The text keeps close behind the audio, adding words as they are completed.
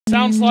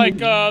Sounds like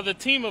the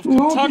team of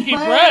Kentucky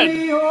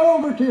Bred.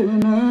 Over till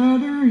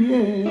another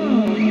year.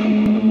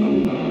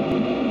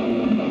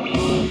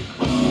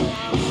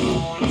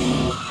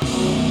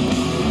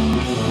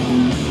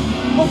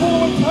 The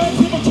following tag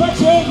team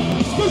attraction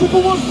scheduled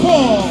for one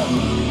fall.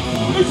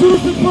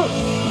 Introducing first,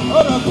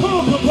 at a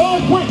total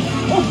combined weight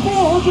of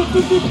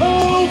 450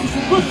 pounds,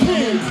 the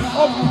teams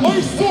of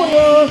Clay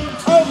Sawyer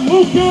and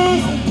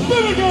Lucas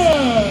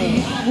Finnegan.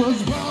 Was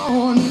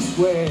born this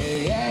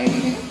way.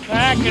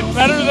 Back and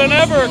better than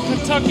ever,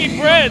 Kentucky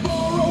Bred.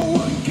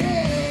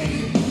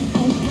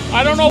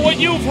 I don't know what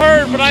you've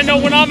heard, but I know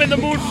when I'm in the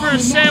mood for a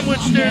sandwich,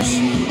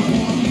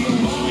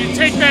 you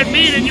take that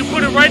meat and you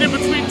put it right in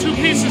between two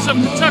pieces of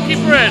Kentucky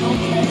Bred.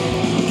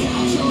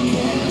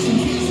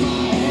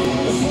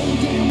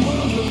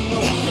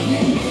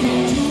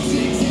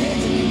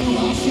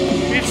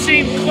 We've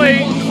seen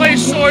Clay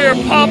Sawyer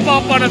pop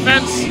up on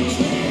events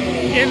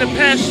in the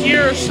past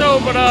year or so,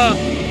 but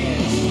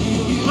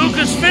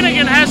Lucas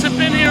Finnegan hasn't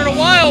been here in a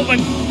while, but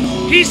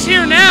he's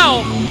here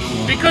now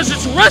because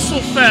it's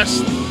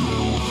Wrestlefest,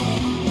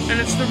 and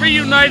it's the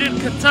reunited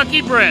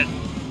Kentucky Bred.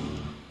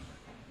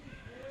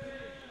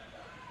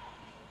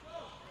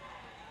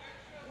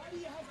 Why do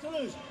you have to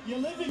lose? You're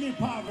living in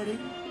poverty.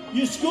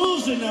 Your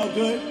schools are no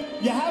good.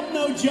 You have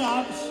no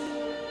jobs.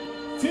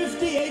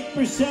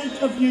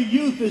 58% of your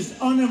youth is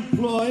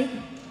unemployed.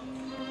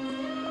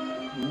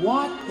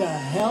 What the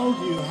hell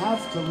do you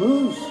have to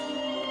lose?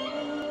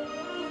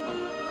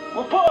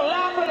 We'll put a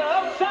life on the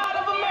upside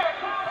of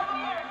America.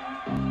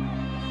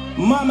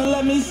 Mama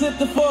let me sip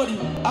the 40.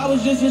 I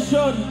was just a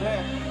shorty.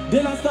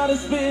 Then I started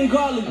spitting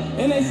garlic,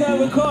 and they said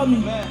record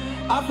me.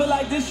 I feel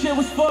like this shit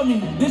was for me.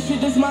 This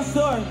shit is my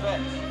story.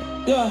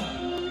 Yeah,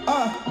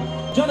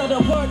 John of the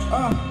porch,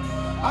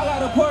 I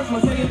got a Porsche, I'ma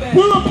take it back.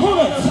 Your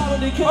opponents,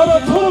 at a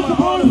total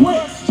combined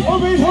weight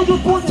of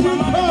 814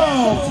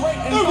 pounds,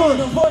 Everett,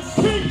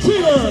 King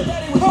Cheater,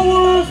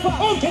 Towers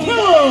of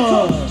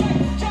Terror.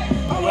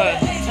 The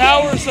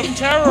Towers of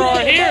Terror are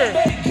here.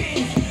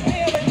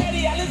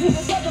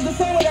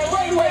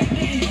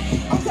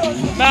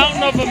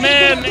 Mountain of a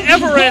Man,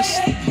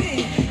 Everest,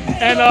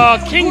 and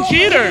King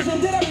Jeter.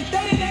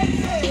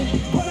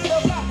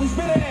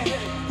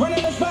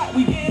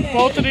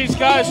 Both of these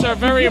guys are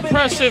very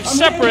impressive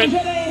separate.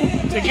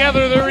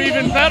 Together, they're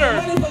even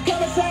better.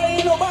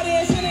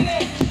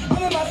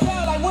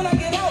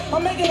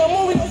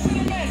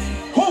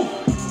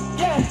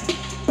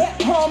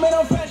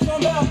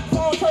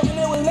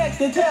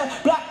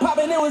 Block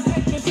popping, it was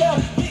extra sell.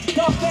 Big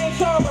dog thing,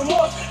 showing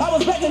remorse. I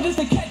was begging just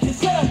to catch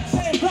yourself.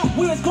 Same block,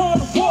 we was going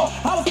to war.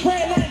 I was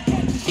praying I didn't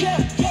catch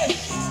yourself.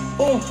 Yes.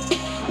 Oh,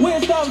 we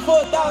ain't starting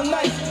for 1,000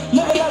 nights.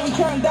 Living like we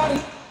trying down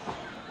it.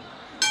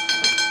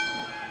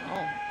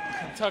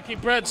 Kentucky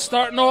Bred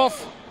starting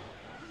off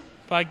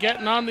by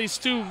getting on these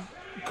two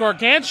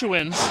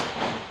gargantuans.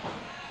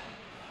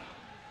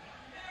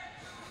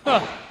 Huh.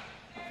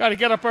 Got to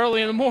get up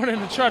early in the morning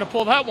to try to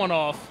pull that one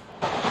off.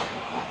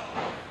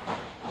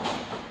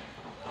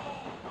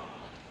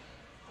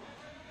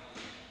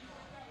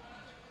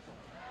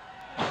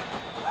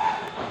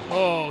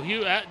 Oh,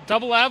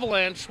 double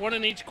avalanche, one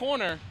in each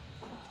corner.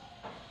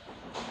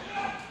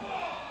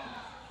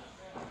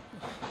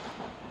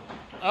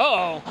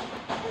 Uh-oh.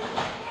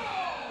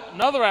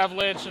 Another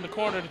avalanche in the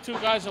corner, the two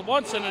guys at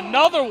once, and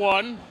another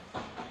one.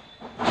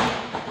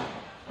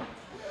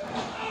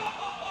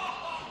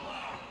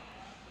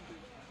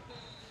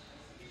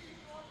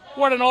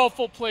 What an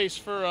awful place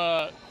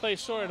for Clay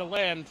Sawyer to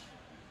land.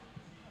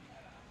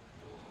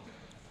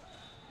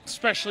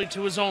 Especially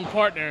to his own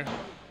partner.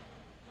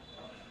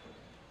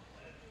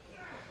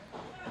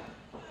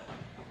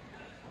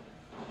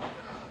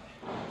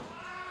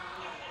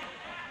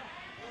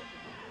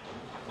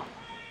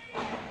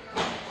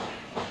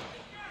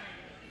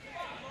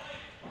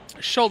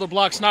 Shoulder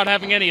block's not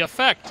having any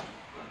effect.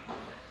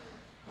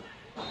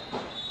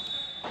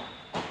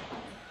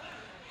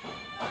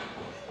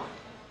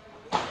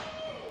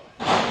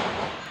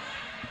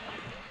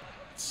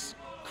 It's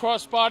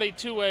crossbody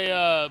to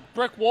a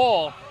brick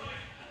wall.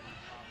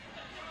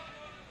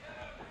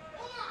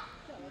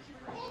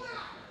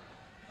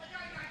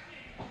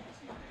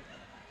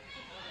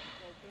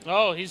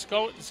 Oh, he's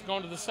going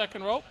to the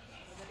second rope.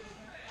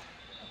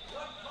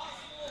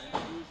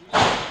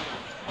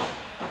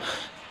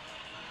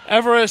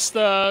 Everest,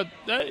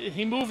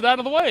 he moved out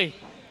of the way.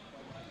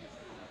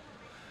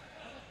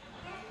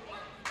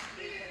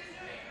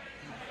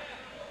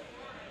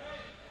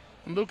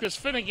 And Lucas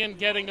Finnegan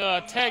getting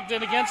tagged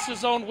in against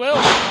his own will.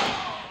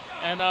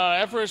 And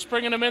Everest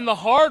bringing him in the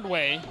hard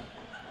way.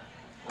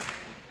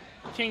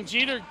 King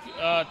Jeter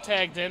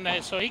tagged in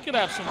so he could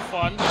have some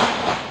fun.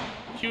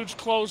 Huge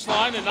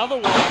clothesline, another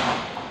one.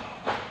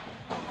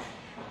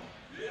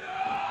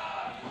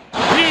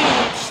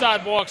 Huge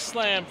sidewalk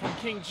slam from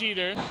King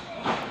Jeter.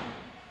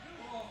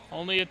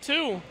 Only a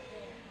 2.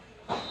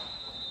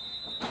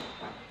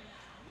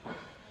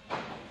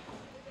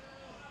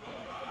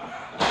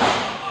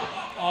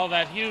 Oh,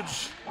 that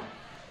huge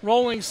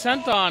rolling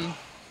senton.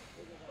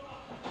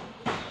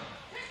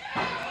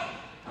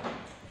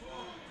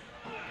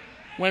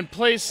 when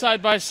placed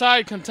side by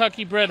side,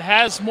 Kentucky Bred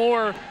has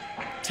more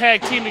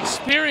tag team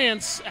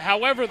experience.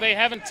 However, they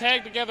haven't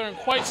tagged together in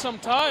quite some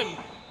time.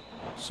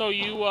 So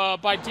you,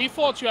 by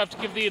default, you have to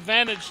give the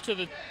advantage to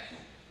the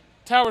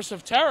Towers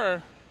of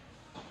Terror.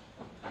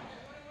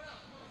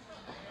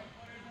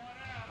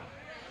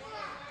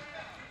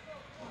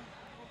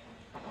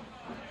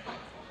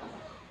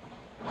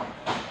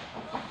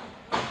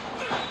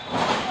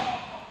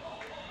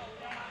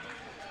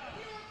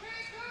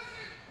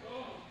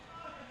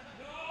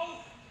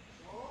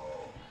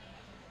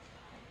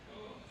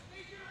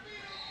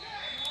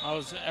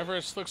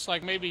 Everest looks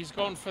like maybe he's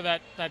going for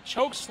that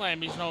choke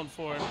slam he's known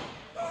for.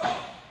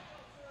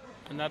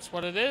 And that's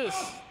what it is.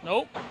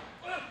 Nope.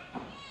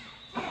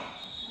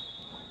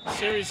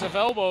 Series of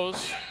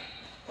elbows.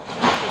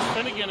 Lucas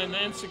Finnegan and the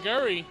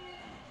Insiguri.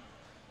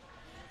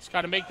 He's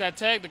got to make that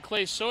tag to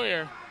Clay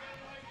Sawyer.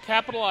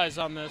 Capitalize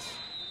on this.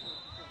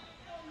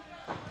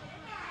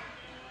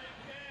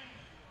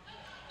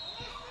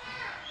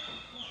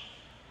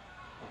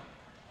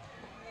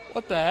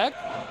 What the heck?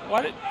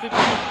 Why did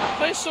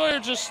Clay Sawyer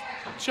just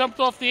jumped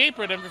off the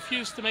apron and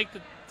refused to make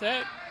the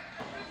tag?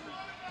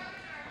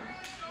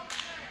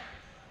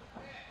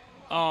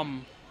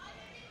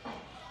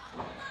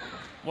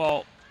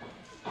 Well,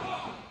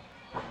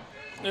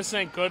 this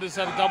ain't good. Is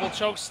that a double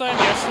choke slam?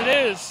 Yes, it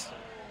is.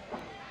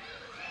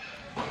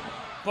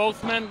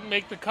 Both men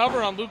make the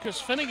cover on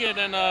Lucas Finnegan,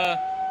 and